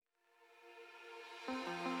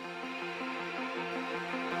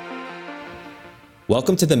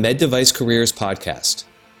Welcome to the Med Device Careers podcast.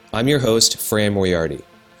 I'm your host, Fran Moriarty.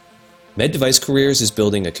 Med Device Careers is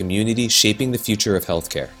building a community shaping the future of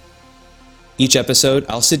healthcare. Each episode,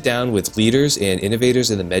 I'll sit down with leaders and innovators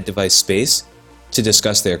in the med device space to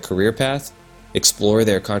discuss their career path, explore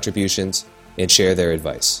their contributions, and share their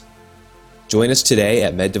advice. Join us today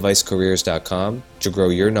at meddevicecareers.com to grow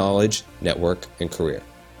your knowledge, network, and career.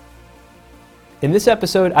 In this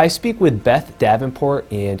episode, I speak with Beth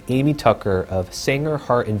Davenport and Amy Tucker of Sanger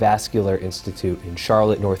Heart and Vascular Institute in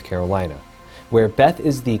Charlotte, North Carolina, where Beth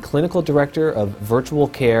is the clinical director of virtual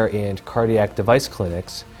care and cardiac device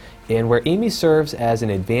clinics, and where Amy serves as an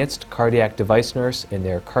advanced cardiac device nurse in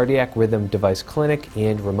their cardiac rhythm device clinic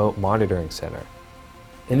and remote monitoring center.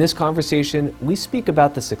 In this conversation, we speak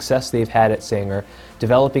about the success they've had at Sanger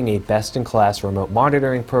developing a best-in-class remote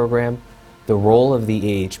monitoring program, the role of the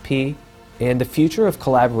AHP, and the future of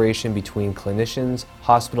collaboration between clinicians,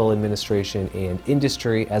 hospital administration, and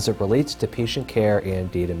industry as it relates to patient care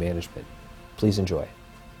and data management. Please enjoy.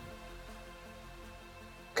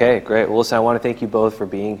 Okay, great. Well, listen, I want to thank you both for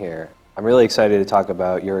being here. I'm really excited to talk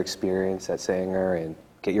about your experience at Sanger and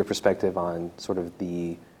get your perspective on sort of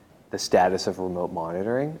the status of remote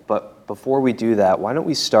monitoring. But before we do that, why don't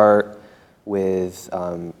we start with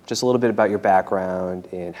just a little bit about your background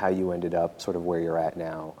and how you ended up sort of where you're at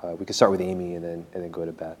now. We could start with Amy and then go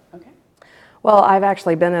to Beth. Okay. Well, I've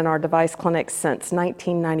actually been in our device clinic since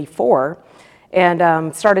 1994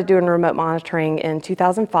 and started doing remote monitoring in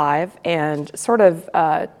 2005 and sort of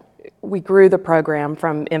we grew the program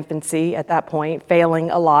from infancy at that point, failing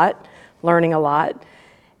a lot, learning a lot,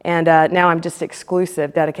 and now I'm just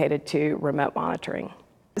exclusive, dedicated to remote monitoring.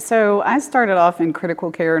 So I started off in critical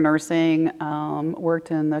care nursing,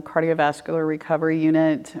 worked in the cardiovascular recovery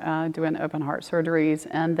unit, doing open heart surgeries,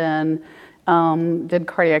 and then did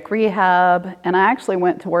cardiac rehab, and I actually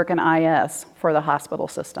went to work in IS for the hospital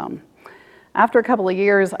system. After a couple of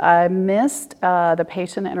years, I missed the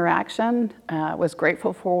patient interaction, was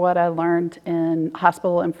grateful for what I learned in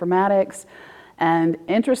hospital informatics, and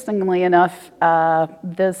interestingly enough,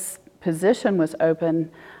 this position was open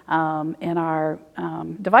in our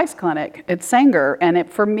device clinic at Sanger, and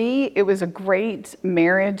for me, it was a great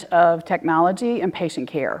marriage of technology and patient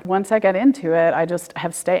care. Once I got into it, I just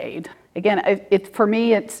have stayed. Again, for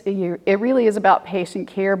me, it really is about patient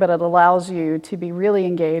care, but it allows you to be really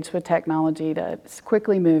engaged with technology that's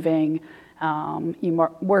quickly moving. You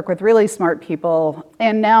work with really smart people,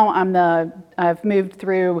 and now I've moved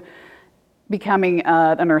through becoming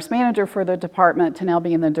a nurse manager for the department to now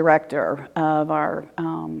being the director of our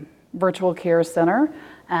virtual care center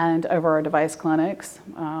and over our device clinics.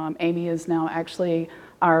 Amy is now actually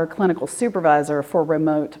our clinical supervisor for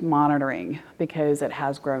remote monitoring because it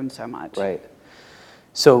has grown so much. Right.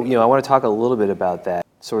 So, I want to talk a little bit about that.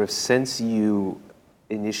 Sort of since you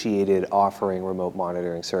initiated offering remote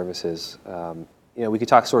monitoring services, we could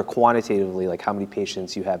talk sort of quantitatively, like how many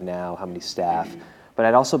patients you have now, how many staff. But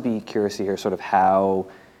I'd also be curious to hear sort of how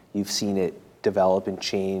you've seen it develop and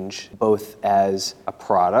change, both as a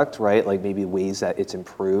product, right? Like maybe ways that it's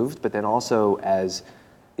improved, but then also as,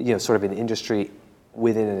 sort of an industry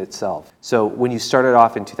within it itself. So when you started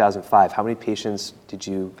off in 2005, how many patients did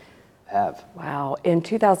you have? Wow, in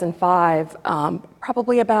 2005,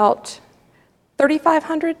 probably about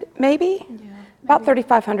 3,500 maybe? Yeah, about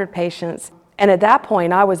 3,500 patients. And at that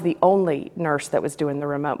point, I was the only nurse that was doing the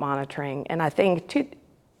remote monitoring. And I think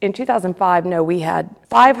in 2005, we had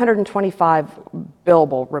 525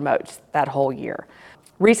 billable remotes that whole year.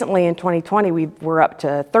 Recently, in 2020, we're up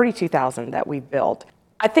to 32,000 that we've billed.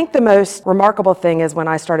 I think the most remarkable thing is when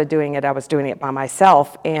I started doing it, I was doing it by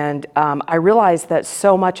myself. And I realized that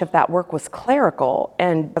so much of that work was clerical.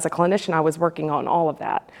 And as a clinician, I was working on all of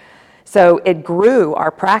that. So it grew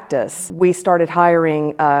our practice. We started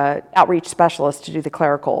hiring outreach specialists to do the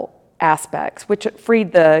clerical aspects, which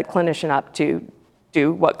freed the clinician up to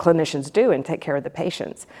do what clinicians do and take care of the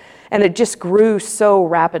patients. And it just grew so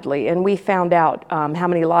rapidly. And we found out how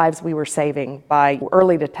many lives we were saving by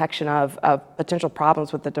early detection of potential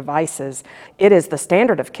problems with the devices. It is the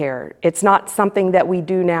standard of care. It's not something that we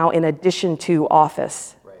do now in addition to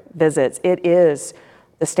office visits. It is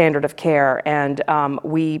the standard of care, and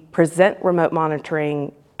we present remote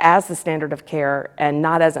monitoring as the standard of care and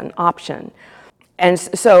not as an option. And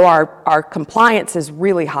so our compliance is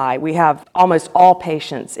really high. We have almost all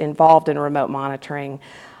patients involved in remote monitoring,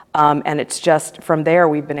 and it's just from there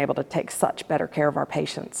we've been able to take such better care of our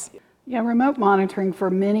patients. Yeah, remote monitoring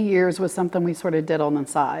for many years was something we sort of did on the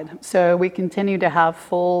side. So we continue to have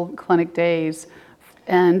full clinic days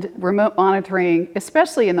And remote monitoring,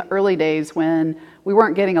 especially in the early days when we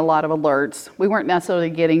weren't getting a lot of alerts, we weren't necessarily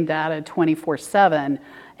getting data 24/7,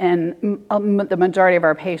 and the majority of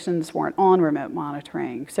our patients weren't on remote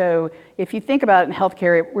monitoring. So if you think about it in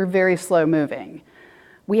healthcare, we're very slow moving.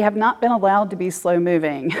 We have not been allowed to be slow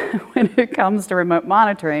moving when it comes to remote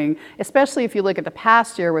monitoring, especially if you look at the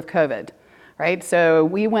past year with COVID, right? So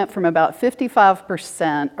we went from about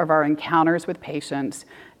 55% of our encounters with patients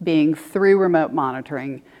being through remote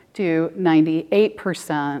monitoring to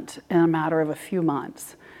 98% in a matter of a few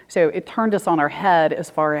months. So it turned us on our head as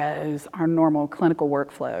far as our normal clinical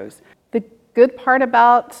workflows. The good part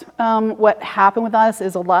about what happened with us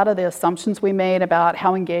is a lot of the assumptions we made about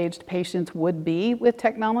how engaged patients would be with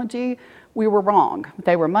technology, we were wrong.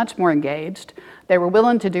 They were much more engaged. They were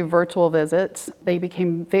willing to do virtual visits. They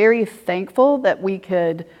became very thankful that we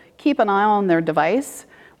could keep an eye on their device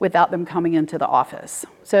without them coming into the office.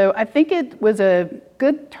 So I think it was a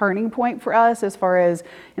good turning point for us as far as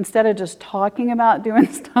instead of just talking about doing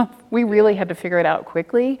stuff, we really had to figure it out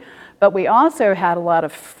quickly, but we also had a lot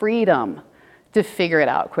of freedom to figure it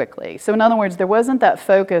out quickly. So in other words, there wasn't that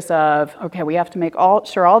focus of, okay, we have to make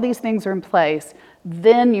sure all these things are in place,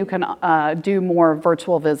 then you can do more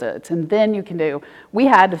virtual visits, and then you can do, we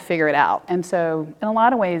had to figure it out. And so in a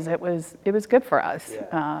lot of ways, it was good for us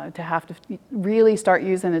to have to really start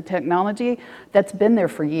using a technology that's been there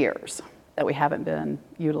for years that we haven't been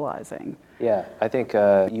utilizing. Yeah, I think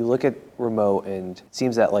you look at remote and it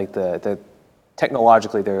seems that like the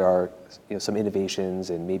technologically there are some innovations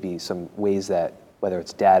and maybe some ways that whether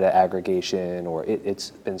it's data aggregation or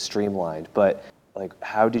it's been streamlined, but like,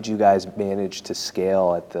 how did you guys manage to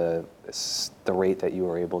scale at the rate that you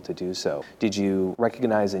were able to do so? Did you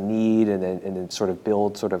recognize a need and then sort of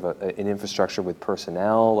build sort of an infrastructure with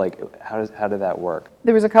personnel? Like, how did that work?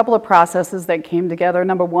 There was a couple of processes that came together.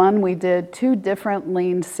 Number one, we did 2 different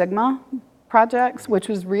Lean Sigma projects, which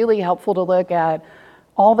was really helpful to look at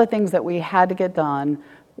all the things that we had to get done,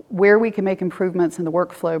 where we can make improvements in the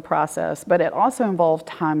workflow process, but it also involved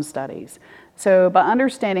time studies. So by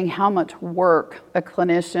understanding how much work a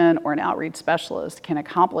clinician or an outreach specialist can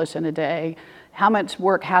accomplish in a day, how much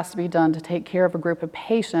work has to be done to take care of a group of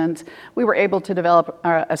patients, we were able to develop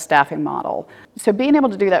a staffing model. So being able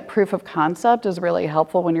to do that proof of concept is really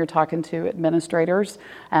helpful when you're talking to administrators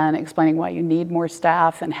and explaining why you need more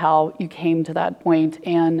staff and how you came to that point.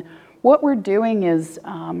 And what we're doing is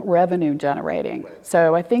revenue generating.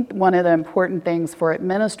 So I think one of the important things for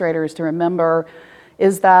administrators to remember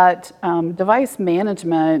is that device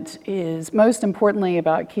management is most importantly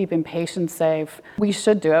about keeping patients safe. We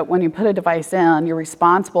should do it. When you put a device in, you're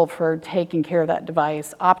responsible for taking care of that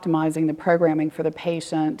device, optimizing the programming for the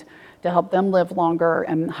patient to help them live longer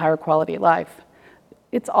and higher quality life.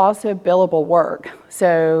 It's also billable work.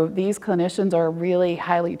 So these clinicians are really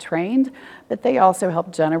highly trained, but they also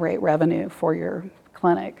help generate revenue for your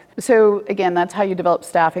clinic. So again, that's how you develop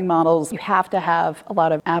staffing models. You have to have a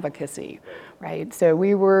lot of advocacy, right? So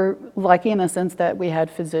we were lucky in the sense that we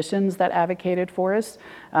had physicians that advocated for us.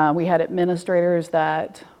 We had administrators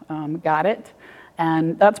that got it.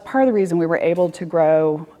 And that's part of the reason we were able to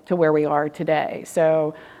grow to where we are today.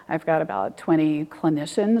 So I've got about 20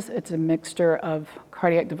 clinicians. It's a mixture of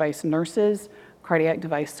cardiac device nurses, cardiac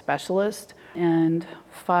device specialists, and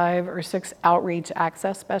 5 or 6 outreach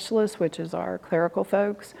access specialists, which is our clerical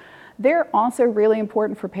folks. They're also really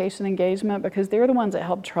important for patient engagement because they're the ones that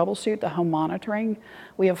help troubleshoot the home monitoring.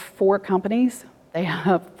 We have 4 companies. They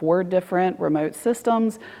have 4 different remote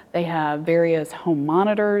systems. They have various home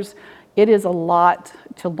monitors. It is a lot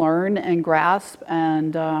to learn and grasp,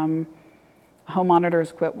 and home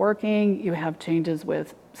monitors quit working. You have changes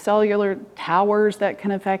with cellular towers that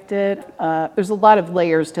can affect it. There's a lot of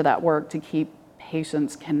layers to that work to keep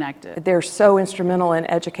patients connected. They're so instrumental in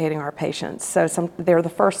educating our patients. So they're the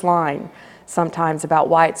first line sometimes about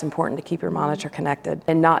why it's important to keep your monitor connected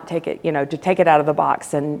and not take it, to take it out of the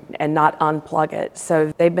box and not unplug it.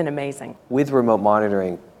 So they've been amazing. With remote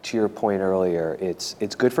monitoring, to your point earlier,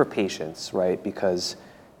 it's good for patients, right? Because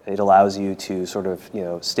it allows you to sort of,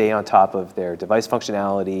 stay on top of their device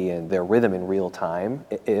functionality and their rhythm in real time.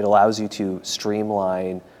 It allows you to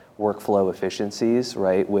streamline workflow efficiencies,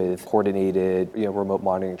 right, with coordinated, remote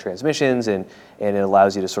monitoring transmissions, and it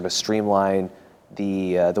allows you to sort of streamline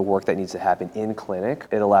the work that needs to happen in clinic.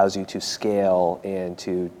 It allows you to scale and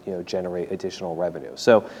to generate additional revenue.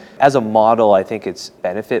 So as a model, I think it's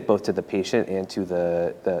benefit both to the patient and to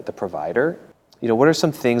the provider. What are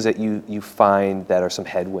some things that you find that are some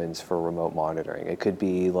headwinds for remote monitoring? It could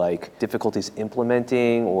be like difficulties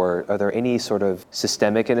implementing, or are there any sort of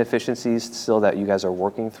systemic inefficiencies still that you guys are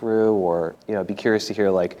working through? Or, I'd be curious to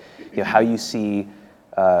hear how you see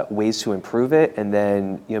ways to improve it, and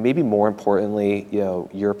then maybe more importantly,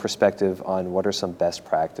 your perspective on what are some best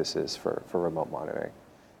practices for remote monitoring.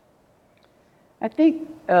 I think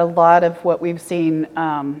a lot of what we've seen,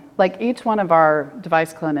 like each one of our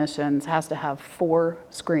device clinicians has to have 4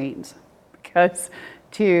 screens, because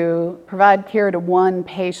to provide care to one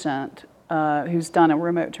patient who's done a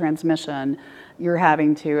remote transmission, you're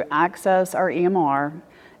having to access our EMR,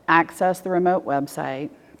 access the remote website,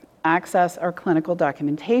 access our clinical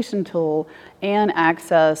documentation tool, and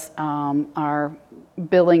access our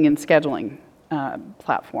billing and scheduling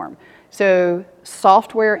platform. So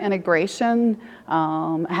software integration,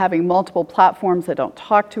 having multiple platforms that don't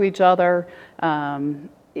talk to each other.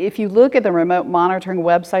 If you look at the remote monitoring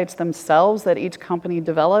websites themselves that each company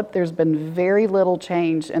developed, there's been very little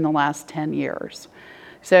change in the last 10 years.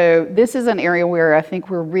 So this is an area where I think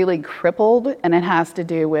we're really crippled, and it has to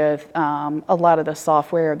do with a lot of the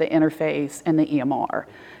software, the interface, and the EMR.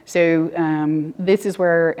 So this is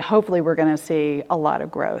where hopefully we're going to see a lot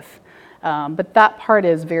of growth. But that part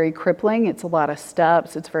is very crippling. It's a lot of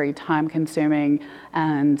steps. It's very time consuming,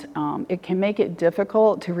 and it can make it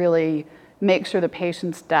difficult to really make sure the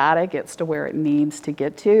patient's data gets to where it needs to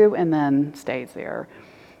get to and then stays there.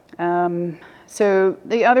 So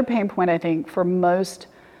the other pain point, I think, for most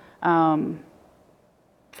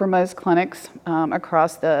clinics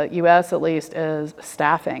across the US at least, is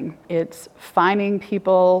staffing. It's finding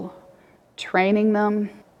people, training them,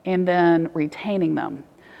 and then retaining them.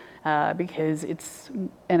 Because it's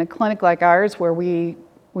in a clinic like ours where we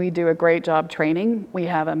do a great job training. We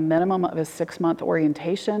have a minimum of a 6-month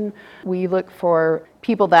orientation. We look for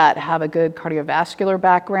people that have a good cardiovascular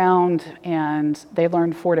background, and they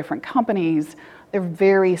learned 4 different companies. They're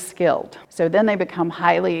very skilled. So then they become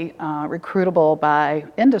highly recruitable by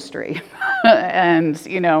industry. And,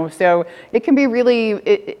 so it can be really,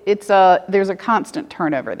 there's a constant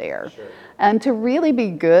turnover there. Sure. And to really be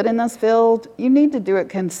good in this field, you need to do it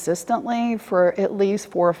consistently for at least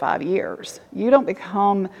 4 or 5 years. You don't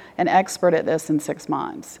become an expert at this in 6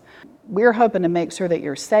 months. We're hoping to make sure that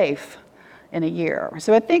you're safe in a year.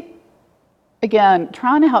 So I think, again,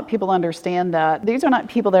 trying to help people understand that these are not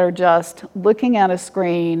people that are just looking at a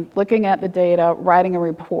screen, looking at the data, writing a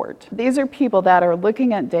report. These are people that are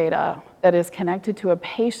looking at data that is connected to a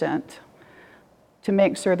patient to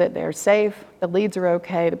make sure that they're safe, the leads are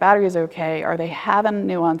okay, the battery is okay, are they having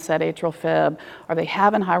new onset atrial fib, are they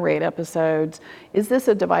having high rate episodes, is this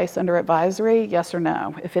a device under advisory, yes or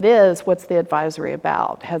no? If it is, what's the advisory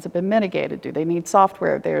about? Has it been mitigated? Do they need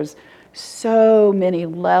software? There's so many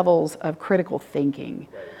levels of critical thinking.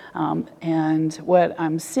 And what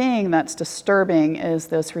I'm seeing that's disturbing is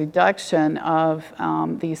this reduction of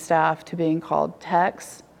these staff to being called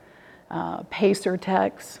techs. Pacer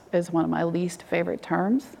techs is one of my least favorite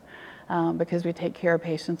terms because we take care of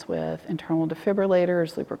patients with internal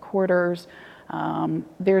defibrillators, loop recorders.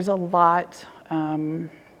 There's a lot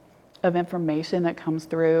of information that comes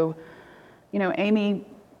through. Amy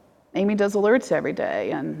does alerts every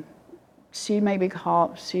day, and she may be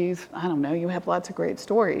called, I don't know, you have lots of great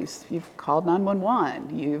stories. You've called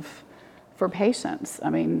 911, for patients. I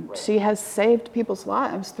mean, right. She has saved people's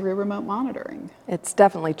lives through remote monitoring. It's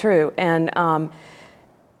definitely true. And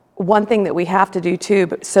one thing that we have to do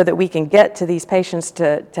too, so that we can get to these patients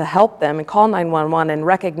to help them and call 911 and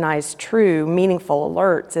recognize true, meaningful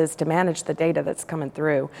alerts, is to manage the data that's coming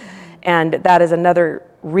through. And that is another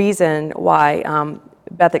reason why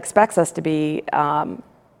Beth expects us to be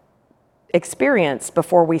experienced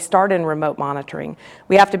before we start in remote monitoring.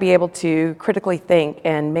 We have to be able to critically think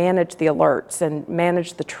and manage the alerts and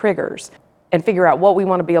manage the triggers and figure out what we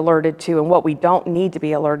want to be alerted to and what we don't need to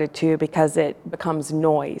be alerted to, because it becomes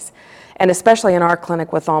noise. And especially in our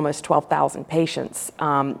clinic with almost 12,000 patients,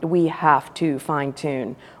 we have to fine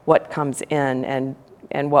tune what comes in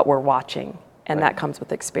and what we're watching. And right. That comes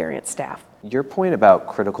with experienced staff. Your point about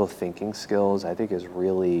critical thinking skills, I think, is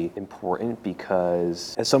really important,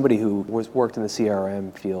 because as somebody who worked in the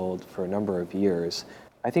CRM field for a number of years,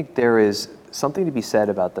 I think there is something to be said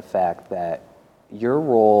about the fact that your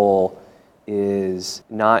role is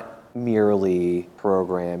not merely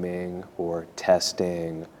programming or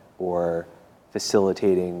testing or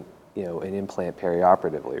facilitating an implant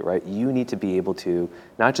perioperatively, right? You need to be able to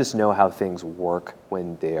not just know how things work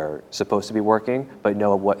when they are supposed to be working, but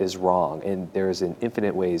know what is wrong. And there's an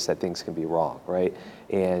infinite ways that things can be wrong, right?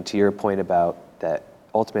 And to your point about that,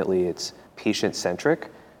 ultimately it's patient-centric,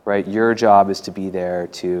 right? Your job is to be there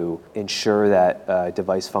to ensure that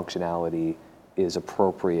device functionality is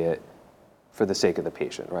appropriate for the sake of the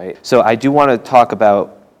patient, right? So I do want to talk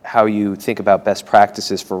about how you think about best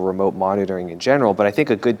practices for remote monitoring in general, but I think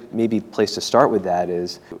a good maybe place to start with that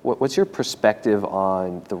is, what's your perspective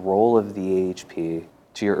on the role of the AHP?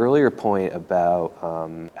 To your earlier point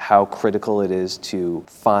about how critical it is to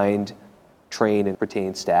find, train, and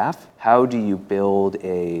retain staff, how do you build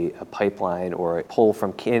a pipeline or a pull from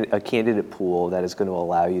a candidate pool that is going to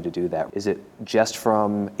allow you to do that? Is it just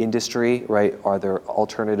from industry, right? Are there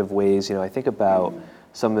alternative ways? I think about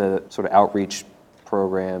some of the sort of outreach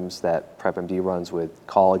programs that PrepMD runs with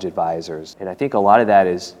college advisors. And I think a lot of that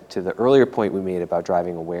is, to the earlier point we made about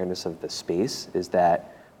driving awareness of the space, is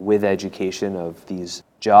that with education of these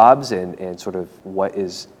jobs and sort of what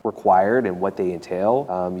is required and what they entail,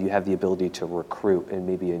 you have the ability to recruit in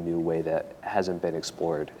maybe a new way that hasn't been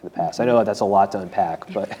explored in the past. I know that's a lot to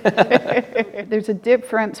unpack, but there's a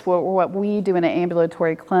difference for what we do in an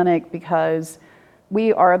ambulatory clinic, because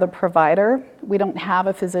we are the provider. We don't have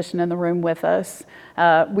a physician in the room with us.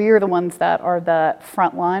 We are the ones that are the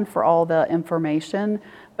front line for all the information.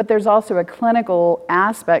 But there's also a clinical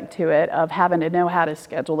aspect to it of having to know how to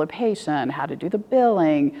schedule a patient, how to do the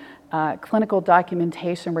billing, clinical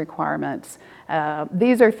documentation requirements.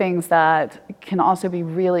 These are things that can also be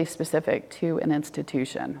really specific to an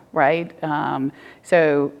institution, right?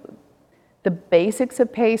 So the basics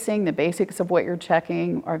of pacing, the basics of what you're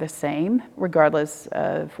checking are the same, regardless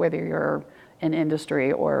of whether you're in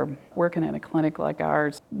industry or working in a clinic like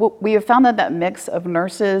ours. We have found that mix of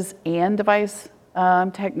nurses and device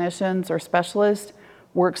technicians or specialists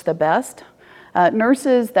works the best.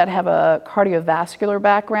 Nurses that have a cardiovascular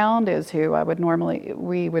background is who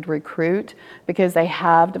we would recruit, because they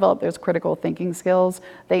have developed those critical thinking skills.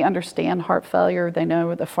 They understand heart failure, they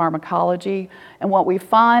know the pharmacology, and what we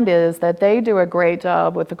find is that they do a great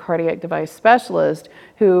job with the cardiac device specialist,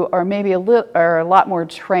 who are maybe a lot more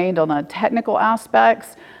trained on the technical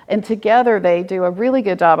aspects. And together they do a really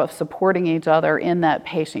good job of supporting each other in that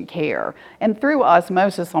patient care. And through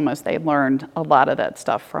osmosis almost, they learned a lot of that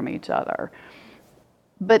stuff from each other.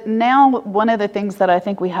 But now one of the things that I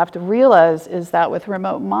think we have to realize is that with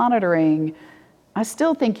remote monitoring, I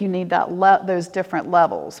still think you need those different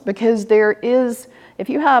levels, because if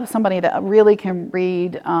you have somebody that really can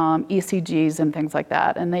read ECGs and things like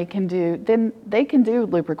that, and they can do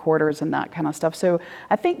loop recorders and that kind of stuff. So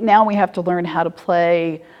I think now we have to learn how to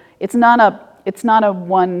play. It's not a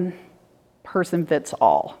one person fits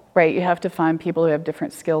all, right? You have to find people who have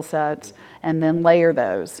different skill sets and then layer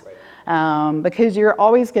those. Because you're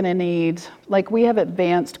always going to need, like we have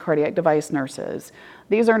advanced cardiac device nurses.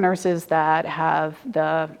 These are nurses that have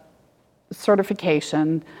the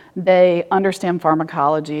certification, they understand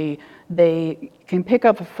pharmacology, they can pick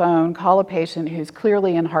up a phone, call a patient who's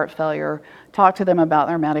clearly in heart failure, talk to them about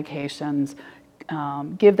their medications,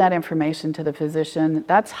 give that information to the physician.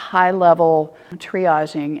 That's high-level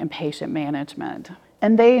triaging and patient management.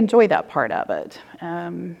 And they enjoy that part of it.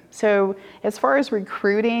 So as far as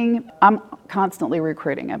recruiting, I'm constantly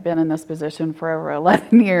recruiting. I've been in this position for over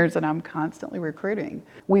 11 years and I'm constantly recruiting.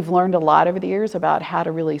 We've learned a lot over the years about how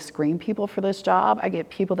to really screen people for this job. I get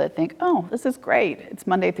people that think, oh, this is great. It's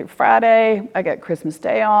Monday through Friday. I got Christmas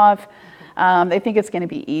Day off. They think it's going to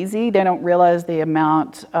be easy. They don't realize the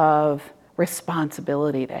amount of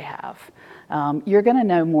responsibility they have. You're going to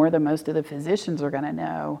know more than most of the physicians are going to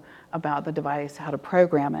know about the device, how to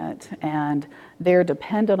program it, and they're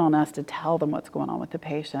dependent on us to tell them what's going on with the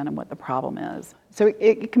patient and what the problem is. So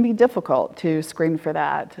it can be difficult to screen for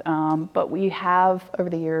that, but we have, over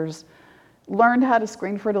the years, learned how to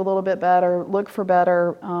screen for it a little bit better, look for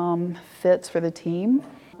better fits for the team.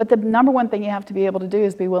 But the number one thing you have to be able to do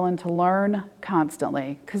is be willing to learn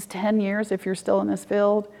constantly, because 10 years, if you're still in this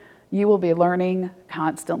field, you will be learning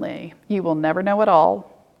constantly. You will never know it all.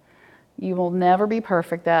 You will never be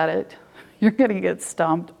perfect at it. You're going to get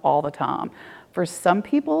stumped all the time. For some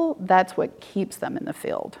people, that's what keeps them in the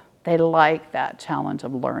field. They like that challenge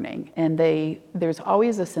of learning. And there's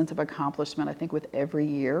always a sense of accomplishment, I think, with every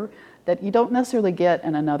year that you don't necessarily get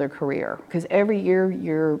in another career. Because every year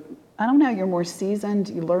you're more seasoned,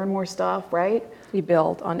 you learn more stuff, right? You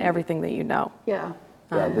build on everything that you know. Yeah.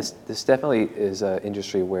 Yeah, this definitely is an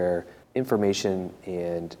industry where information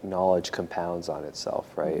and knowledge compounds on itself,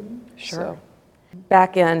 right? Sure. So.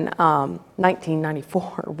 Back in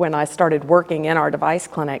 1994, when I started working in our device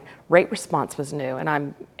clinic, rate response was new, and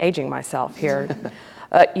I'm aging myself here.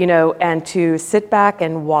 And to sit back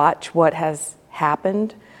and watch what has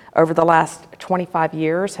happened over the last 25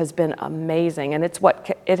 years has been amazing, and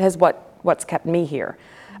what's kept me here.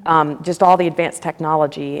 Just all the advanced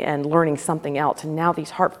technology and learning something else, and now these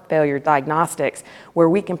heart failure diagnostics where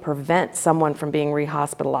we can prevent someone from being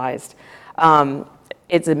rehospitalized.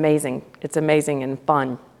 It's amazing. It's amazing and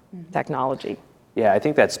fun. technology. Yeah, I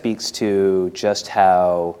think that speaks to just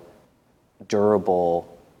how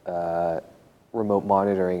durable remote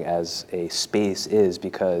monitoring as a space is,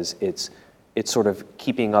 because it's sort of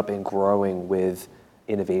keeping up and growing with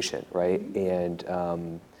innovation, right? And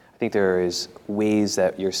I think there is ways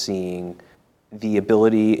that you're seeing the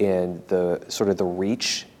ability and the sort of the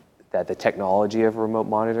reach that the technology of remote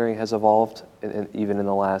monitoring has evolved, and even in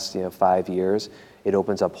the last 5 years. It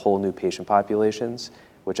opens up whole new patient populations,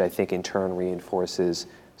 which I think in turn reinforces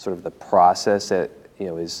sort of the process that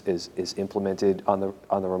is implemented on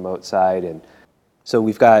the remote side. And so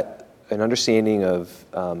we've got an understanding of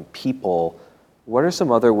people. What are some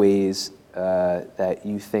other ways that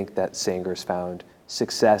you think that Sanger's found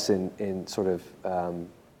success in sort of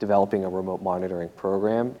developing a remote monitoring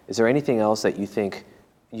program? Is there anything else that you think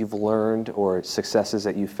you've learned, or successes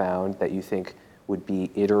that you found that you think would be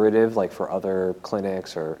iterative, like for other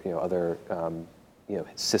clinics or other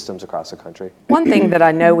systems across the country? One thing that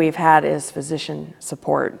I know we've had is physician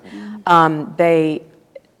support.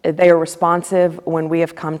 They are responsive when we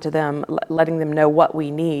have come to them, letting them know what we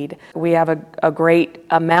need. We have a great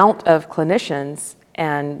amount of clinicians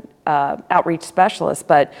and outreach specialists,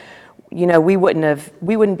 but we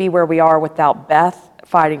wouldn't be where we are without Beth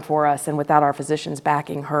fighting for us and without our physicians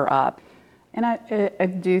backing her up. And I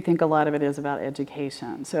do think a lot of it is about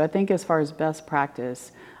education. So I think as far as best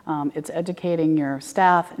practice, it's educating your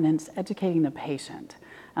staff and it's educating the patient.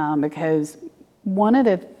 Because one of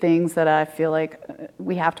the things that I feel like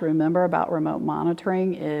we have to remember about remote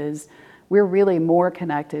monitoring is we're really more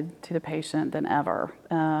connected to the patient than ever.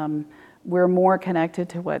 We're more connected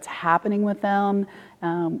to what's happening with them.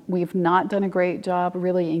 We've not done a great job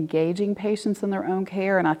really engaging patients in their own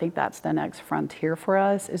care, and I think that's the next frontier for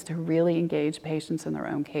us, is to really engage patients in their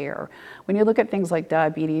own care. When you look at things like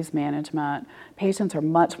diabetes management, patients are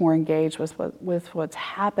much more engaged with what's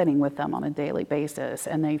happening with them on a daily basis,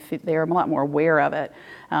 and they're a lot more aware of it.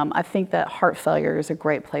 I think that heart failure is a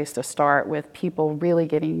great place to start, with people really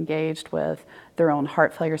getting engaged with their own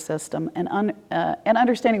heart failure system and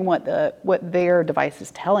understanding what their device is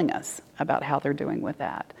telling us about how they're doing with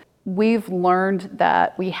that. We've learned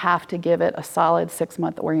that we have to give it a solid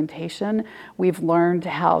 6-month orientation. We've learned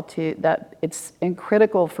that it's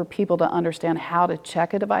critical for people to understand how to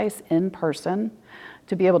check a device in person,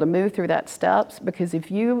 to be able to move through that steps, because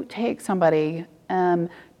if you take somebody and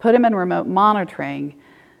put them in remote monitoring,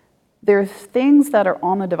 there's things that are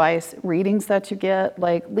on the device, readings that you get,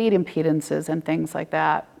 like lead impedances and things like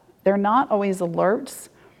that. They're not always alerts,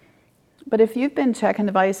 but if you've been checking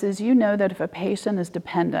devices, you know that if a patient is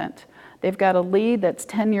dependent, they've got a lead that's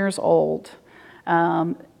 10 years old,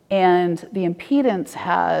 and the impedance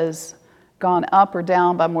has gone up or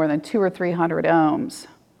down by more than 200 or 300 ohms,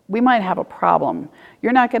 we might have a problem.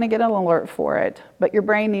 You're not going to get an alert for it, but your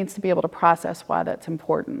brain needs to be able to process why that's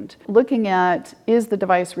important. Looking at, is the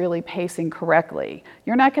device really pacing correctly?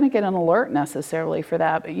 You're not going to get an alert necessarily for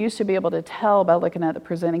that, but you should be able to tell by looking at the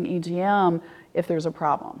presenting EGM if there's a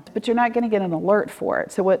problem. But you're not going to get an alert for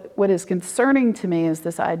it. So what is concerning to me is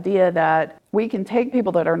this idea that we can take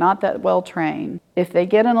people that are not that well trained. If they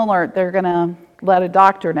get an alert, they're going to let a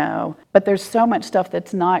doctor know, but there's so much stuff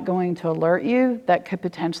that's not going to alert you that could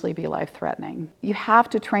potentially be life-threatening. You have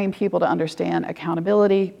to train people to understand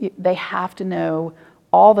accountability. They have to know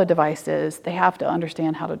all the devices. They have to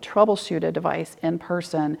understand how to troubleshoot a device in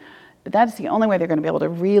person. But that's the only way they're going to be able to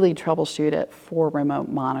really troubleshoot it for remote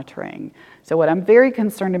monitoring. So what I'm very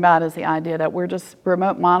concerned about is the idea that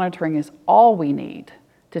remote monitoring is all we need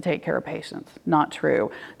to take care of patients. Not true.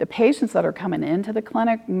 The patients that are coming into the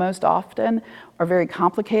clinic most often are very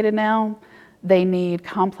complicated now. They need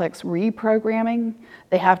complex reprogramming.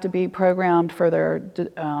 They have to be programmed for their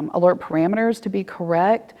alert parameters to be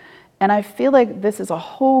correct. And I feel like this is a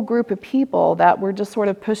whole group of people that we're just sort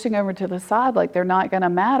of pushing over to the side like they're not going to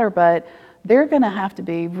matter, but they're going to have to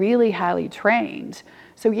be really highly trained.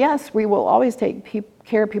 So yes, we will always take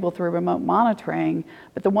care of people through remote monitoring,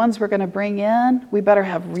 but the ones we're going to bring in, we better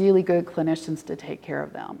have really good clinicians to take care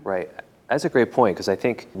of them. Right. That's a great point, because I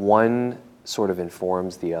think one sort of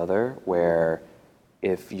informs the other, where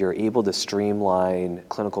if you're able to streamline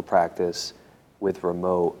clinical practice with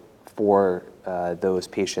remote for those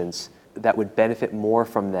patients that would benefit more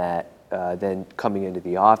from that than coming into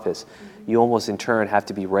the office, you almost in turn have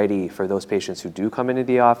to be ready for those patients who do come into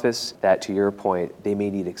the office that, to your point, they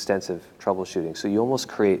may need extensive troubleshooting. So you almost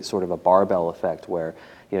create sort of a barbell effect where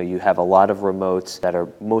you have a lot of remotes that are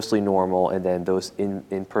mostly normal, and then those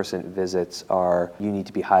in-person visits you need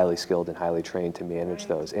to be highly skilled and highly trained to manage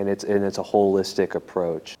those. And it's a holistic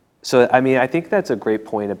approach. So I mean, I think that's a great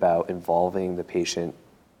point about involving the patient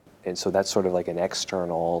And so that's sort of like an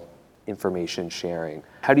external information sharing.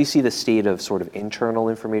 How do you see the state of sort of internal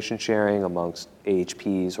information sharing amongst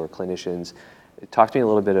AHPs or clinicians? Talk to me a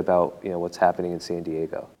little bit about what's happening in San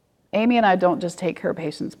Diego. Amy and I don't just take care of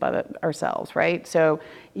patients by ourselves, right? So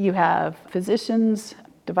you have physicians,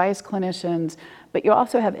 device clinicians, but you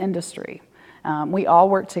also have industry. We all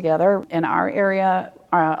work together in our area.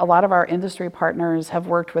 A lot of our industry partners have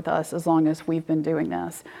worked with us as long as we've been doing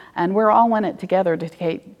this. And we're all in it together to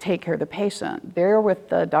take care of the patient. They're with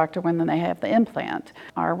the doctor when they have the implant.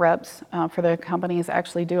 Our reps for the companies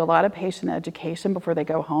actually do a lot of patient education before they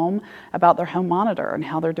go home about their home monitor and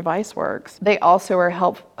how their device works. They also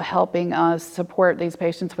are helping us support these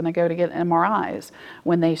patients when they go to get MRIs,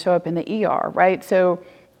 when they show up in the ER, right? So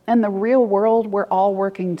in the real world, we're all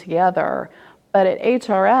working together. But at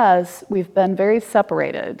HRS, we've been very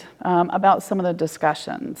separated about some of the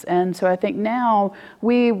discussions. And so I think now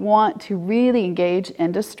we want to really engage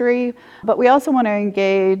industry, but we also want to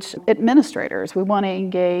engage administrators. We want to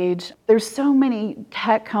engage, there's so many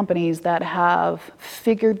tech companies that have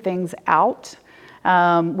figured things out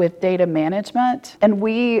with data management. And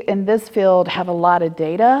we, in this field, have a lot of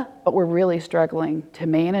data, but we're really struggling to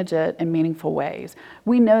manage it in meaningful ways.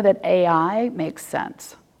 We know that AI makes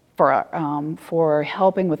sense for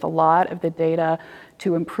helping with a lot of the data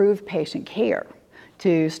to improve patient care,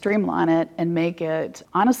 to streamline it and make it,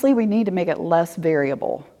 honestly, we need to make it less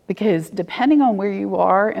variable, because depending on where you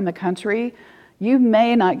are in the country, you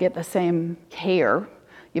may not get the same care.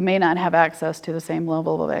 You may not have access to the same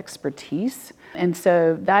level of expertise. And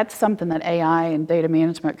so that's something that AI and data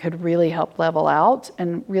management could really help level out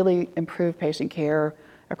and really improve patient care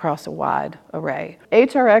across a wide array.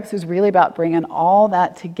 HRX is really about bringing all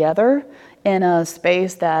that together in a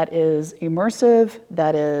space that is immersive,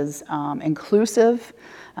 that is inclusive,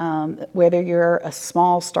 whether you're a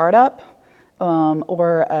small startup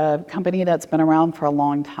or a company that's been around for a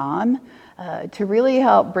long time, to really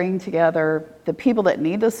help bring together the people that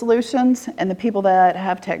need the solutions and the people that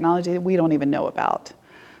have technology that we don't even know about.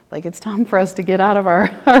 Like, it's time for us to get out of our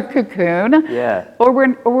cocoon. Yeah. Or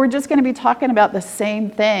we're just going to be talking about the same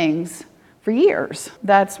things for years.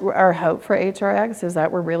 That's our hope for HRX, is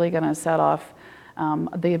that we're really going to set off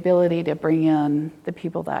the ability to bring in the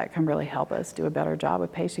people that can really help us do a better job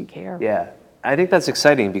of patient care. Yeah. I think that's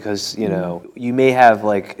exciting because, you may have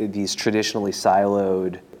like these traditionally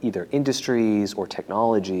siloed either industries or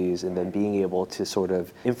technologies, and then being able to sort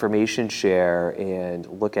of information share and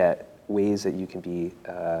look at ways that you can be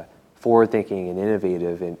forward-thinking and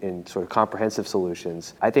innovative in sort of comprehensive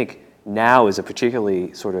solutions. I think now is a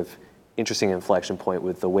particularly sort of interesting inflection point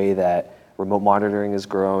with the way that remote monitoring is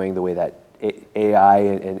growing, the way that AI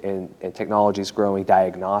and technology is growing,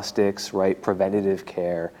 diagnostics, right, preventative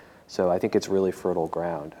care. So I think it's really fertile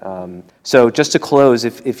ground. So just to close,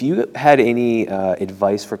 if you had any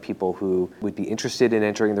advice for people who would be interested in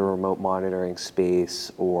entering the remote monitoring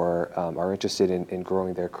space or are interested in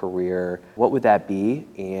growing their career, what would that be?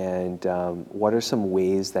 And what are some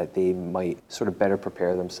ways that they might sort of better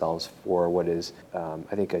prepare themselves for what is,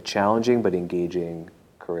 I think, a challenging but engaging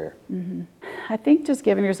career? Mm-hmm. I think just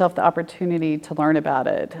giving yourself the opportunity to learn about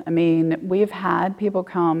it. I mean, we've had people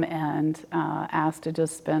come and ask to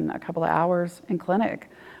just spend a couple of hours in clinic,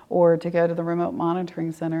 or to go to the remote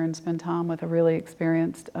monitoring center and spend time with a really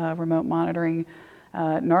experienced remote monitoring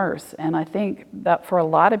nurse. And I think that for a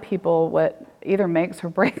lot of people, what either makes or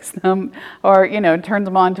breaks them, or turns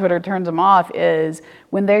them on to it or turns them off, is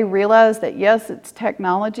when they realize that yes, it's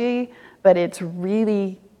technology, but it's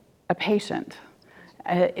really a patient.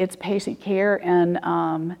 It's patient care,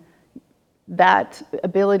 and that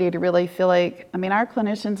ability to really feel like, our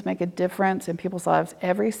clinicians make a difference in people's lives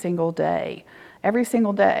every single day,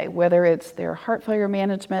 whether it's their heart failure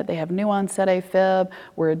management, they have new onset AFib,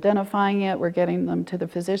 we're identifying it, we're getting them to the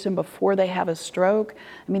physician before they have a stroke.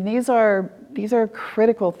 These are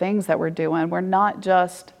critical things that we're doing. We're not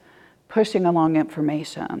just pushing along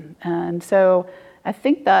information. And so I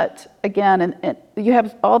think that, again, and you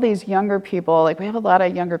have all these younger people, like we have a lot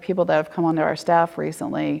of younger people that have come onto our staff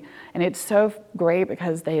recently, and it's so great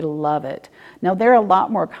because they love it. Now, they're a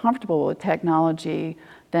lot more comfortable with technology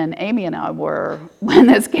than Amy and I were when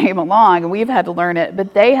this came along, and we've had to learn it,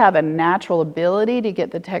 but they have a natural ability to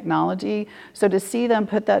get the technology. So to see them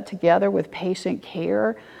put that together with patient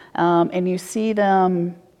care, and you see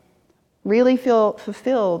them really feel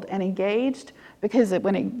fulfilled and engaged, because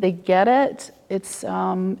when they get it, it's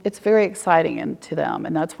very exciting to them,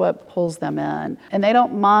 and that's what pulls them in. And they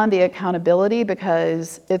don't mind the accountability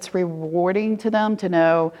because it's rewarding to them to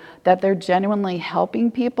know that they're genuinely helping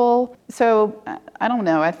people. So I don't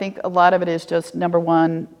know, I think a lot of it is just, number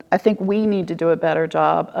one, I think we need to do a better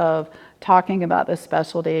job of talking about this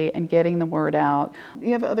specialty and getting the word out. Do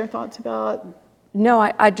you have other thoughts about? No,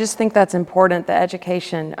 I just think that's important, the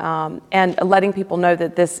education, and letting people know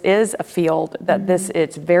that this is a field, that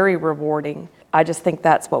it's very rewarding. I just think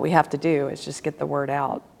that's what we have to do, is just get the word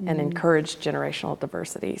out and encourage generational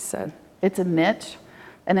diversity. So It's a niche,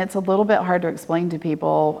 and it's a little bit hard to explain to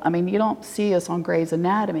people. I mean, you don't see us on Grey's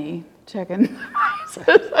Anatomy checking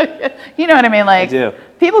devices. You know what I mean? Like, do.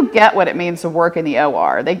 people get what it means to work in the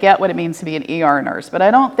OR. They get what it means to be an ER nurse, but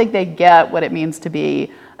I don't think they get what it means to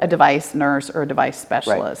be a device nurse or a device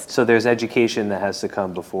specialist. So there's education that has to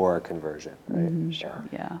come before conversion, right? Sure.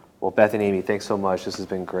 Yeah. Well, Beth and Amy, thanks so much. This has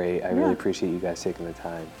been great. I really appreciate you guys taking the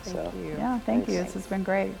time. Yeah, thank you. This has been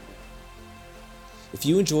great. If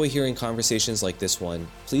you enjoy hearing conversations like this one,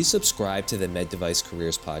 please subscribe to the Med Device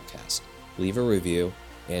Careers podcast, leave a review,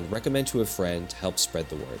 and recommend to a friend to help spread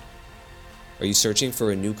the word. Are you searching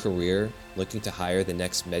for a new career, looking to hire the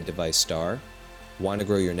next med device star, want to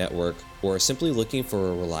grow your network, or are simply looking for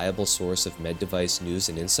a reliable source of med device news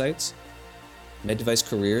and insights? Med Device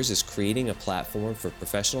Careers is creating a platform for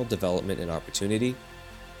professional development and opportunity,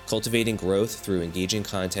 cultivating growth through engaging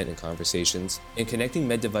content and conversations, and connecting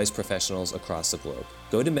med device professionals across the globe.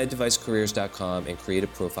 Go to meddevicecareers.com and create a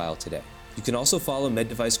profile today. You can also follow Med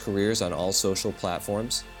Device Careers on all social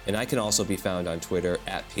platforms, and I can also be found on Twitter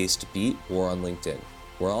 @PacedBeat or on LinkedIn,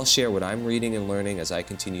 where I'll share what I'm reading and learning as I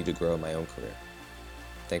continue to grow my own career.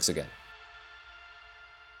 Thanks again.